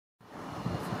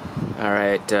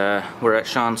Alright, we're at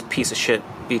Sean's piece of shit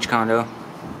beach condo.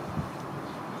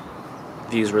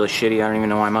 View's really shitty, I don't even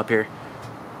know why I'm up here.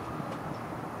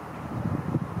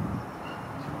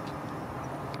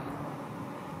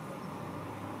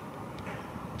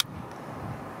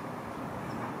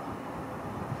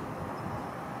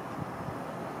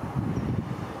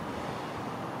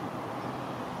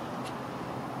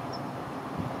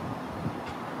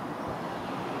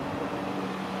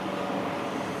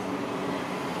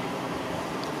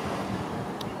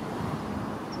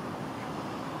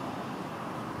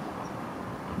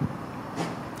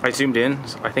 I zoomed in,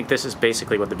 so I think this is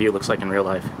basically what the view looks like in real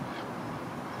life.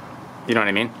 You know what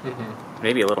I mean? Mm-hmm.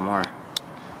 Maybe a little more.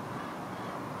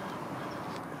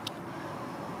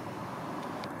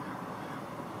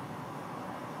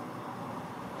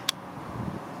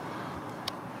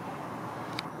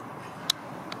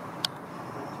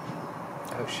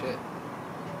 Oh shit.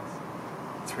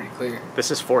 It's pretty clear.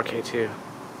 This is 4K too.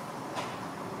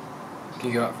 Can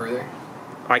you go out further?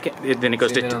 I can. Then it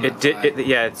goes to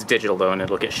yeah, it's digital though, and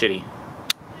it'll get shitty.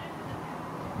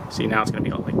 See, now it's gonna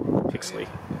be all like pixely,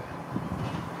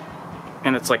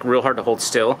 and it's like real hard to hold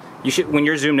still. You should, when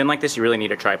you're zoomed in like this, you really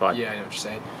need a tripod. Yeah, I know what you're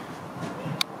saying.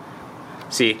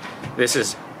 See, this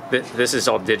is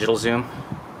all digital zoom.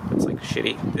 It's like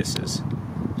shitty. This is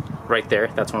right there.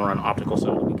 That's when we're on optical,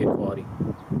 so it'll be good quality.